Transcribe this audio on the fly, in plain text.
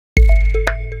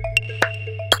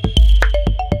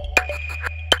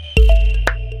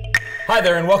Hi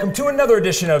there, and welcome to another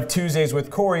edition of Tuesdays with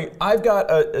Corey. I've got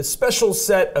a special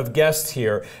set of guests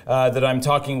here that I'm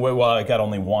talking with. Well, I got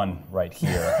only one right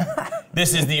here.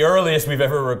 This is the earliest we've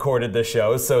ever recorded this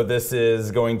show, so this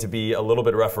is going to be a little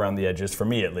bit rough around the edges, for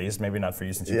me at least. Maybe not for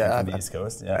you since you came from the East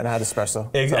Coast. Yeah. And I had espresso.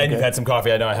 And you've had some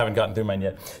coffee. I know I haven't gotten through mine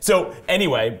yet. So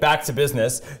anyway, back to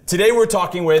business. Today we're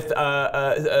talking with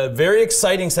a very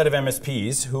exciting set of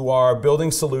MSPs who are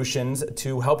building solutions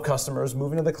to help customers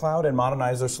move into the cloud and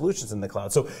modernize their solutions in the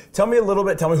cloud. So tell me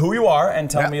who you are, and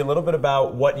tell me a little bit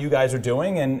about what you guys are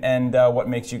doing and what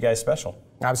makes you guys special.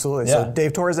 Absolutely. Yeah. So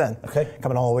Dave Torresan,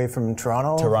 coming all the way from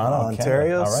Toronto,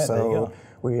 Ontario. All right, so there you go.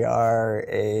 We are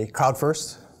a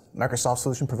cloud-first Microsoft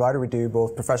solution provider. We do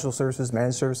both professional services,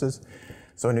 managed services.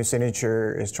 So New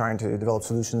Signature is trying to develop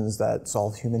solutions that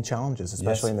solve human challenges,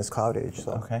 especially in this cloud age.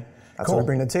 So that's what we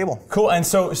bring to the table. Cool. And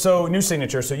so New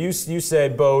Signature. So you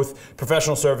said both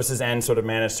professional services and sort of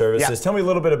managed services. Yeah. Tell me a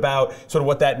little bit about sort of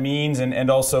what that means,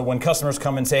 and also when customers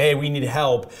come and say, hey, we need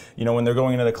help, when they're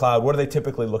going into the cloud, what are they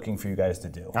typically looking for you guys to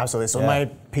do? Absolutely. So my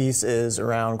piece is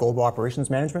around global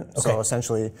operations management. So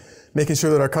essentially making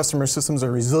sure that our customer systems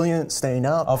are resilient, staying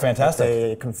up. Oh, fantastic.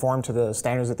 They conform to the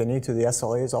standards that they need to, the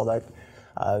SLAs, all that.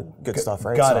 Good stuff,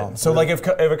 right? Got it. So like if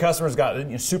a customer's got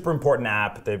a super important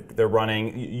app they're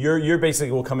running, you're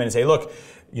basically will come in and say, look,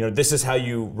 this is how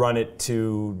you run it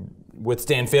to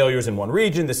withstand failures in one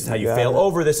region. This is how you fail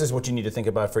over. This is what you need to think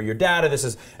about for your data.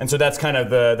 And so that's kind of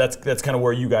that's kind of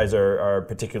where you guys are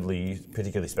particularly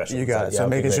special. You got it. So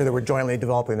making sure that we're jointly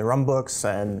developing the runbooks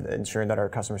and ensuring that our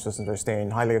customer systems are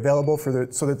staying highly available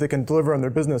so that they can deliver on their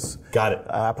business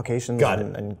applications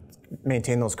and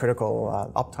maintain those critical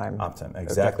uptime.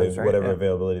 Exactly. Whatever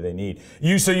availability they need.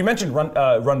 So you mentioned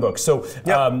runbooks. So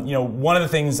one of the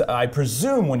things I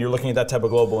presume when you're looking at that type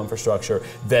of global infrastructure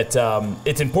that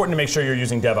it's important to make sure you're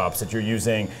using DevOps, that you're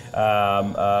using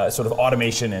sort of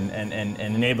automation and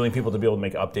enabling people to be able to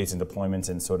make updates and deployments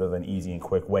in sort of an easy and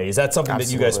quick way. Is that something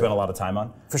that you guys spend a lot of time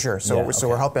on? For sure. So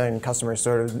we're helping customers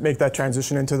sort of make that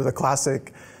transition into the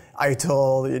classic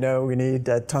ITIL, we need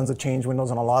tons of change windows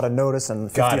and a lot of notice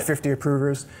and 50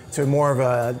 approvers, to more of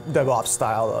a DevOps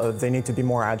style of they need to be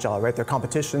more agile, right? Their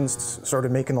competition's sort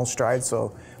of making those strides,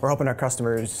 so we're helping our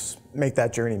customers make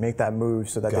that journey, make that move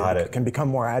so that they can become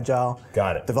more agile,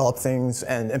 develop things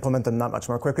and implement them that much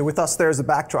more quickly. With us, there's a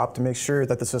backdrop to make sure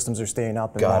that the systems are staying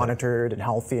up and monitored and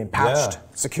healthy and patched.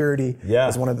 Security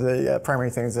is one of the primary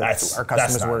things that our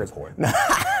customers worry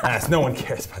about. No one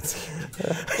cares about security.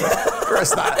 Of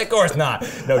course not. Of course not.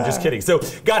 No, just kidding. So,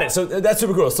 got it. So that's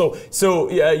super cool. So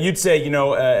you'd say,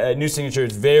 New Signature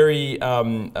is very,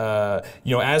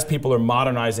 as people are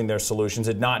modernizing their solutions,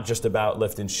 it's not just about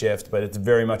lift and shift, but it's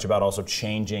very much about also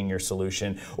changing your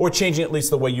solution, or changing at least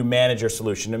the way you manage your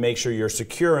solution to make sure you're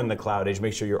secure in the cloud age,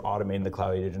 make sure you're automating the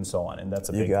cloud age, and so on. And that's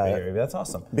a big area. That's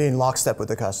awesome. Being lockstep with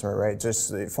the customer, right?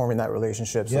 Just forming that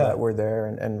relationship so that we're there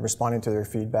and responding to their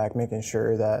feedback, making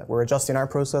sure that we're adjusting our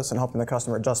process and helping the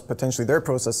customer adjust potentially their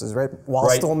processes, right? While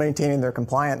still maintaining their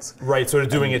compliance. Right, sort of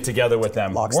doing it together with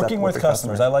them. Working with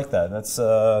customers. I like that. That's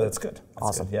good.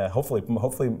 Awesome. Good. Yeah, hopefully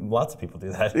lots of people do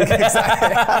that.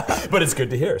 Exactly. But it's good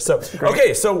to hear. So,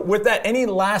 okay, so with that, any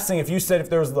last thing, if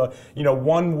there was the,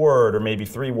 one word or maybe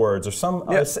 3 words or some,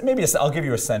 maybe I'll give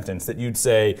you a sentence that you'd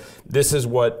say, this is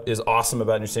what is awesome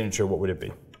about New Signature, what would it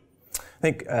be? I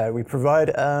think we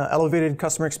provide elevated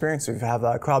customer experience. We have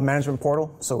a cloud management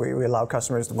portal, so we allow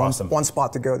customers to one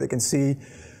spot to go. They can see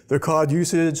their cloud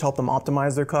usage, help them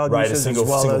optimize their cloud usage, as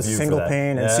well as single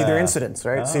pane, and see their incidents,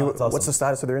 right? See what's the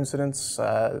status of their incidents.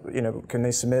 Can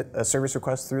they submit a service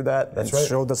request through that and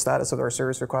show the status of their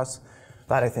service requests?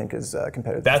 That I think is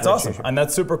competitive. That's awesome, and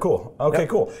that's super cool. Okay,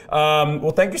 cool.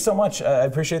 Well, thank you so much. I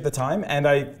appreciate the time, and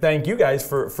I thank you guys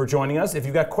for joining us. If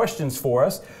you've got questions for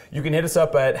us, you can hit us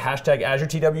up at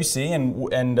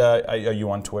 #AzureTWC, and are you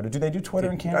on Twitter? Do they do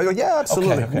Twitter in Canada? Yeah,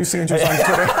 absolutely. New Signature's on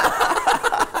Twitter.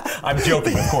 I'm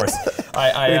joking, of course.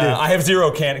 I have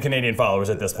 0 Canadian followers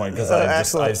at this point because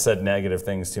I've said negative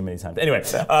things too many times. Anyway,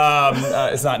 it's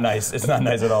not nice. It's not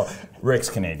nice at all.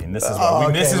 Rick's Canadian. This is why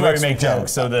we make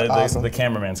jokes. So the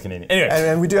cameraman's Canadian. Anyway,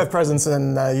 and we do have presence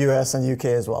in U.S. and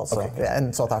U.K. as well. So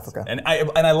and South Africa. And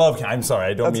I love. I'm sorry.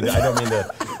 I don't mean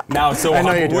to. Now, so we're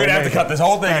gonna have to cut this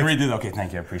whole thing and redo. Okay,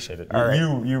 thank you. I appreciate it. All right.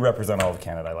 You represent all of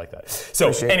Canada. I like that.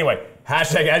 So anyway,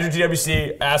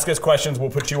 #AzureTWC. Ask us questions. We'll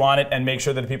put you on it and make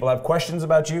sure that if people have questions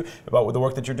about you, about the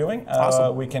work that you're doing,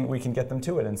 we can get them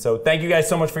to it. And so thank you guys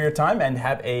so much for your time, and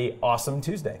have a awesome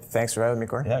Tuesday. Thanks for having me,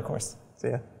 Corey. Yeah, of course. See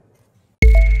ya.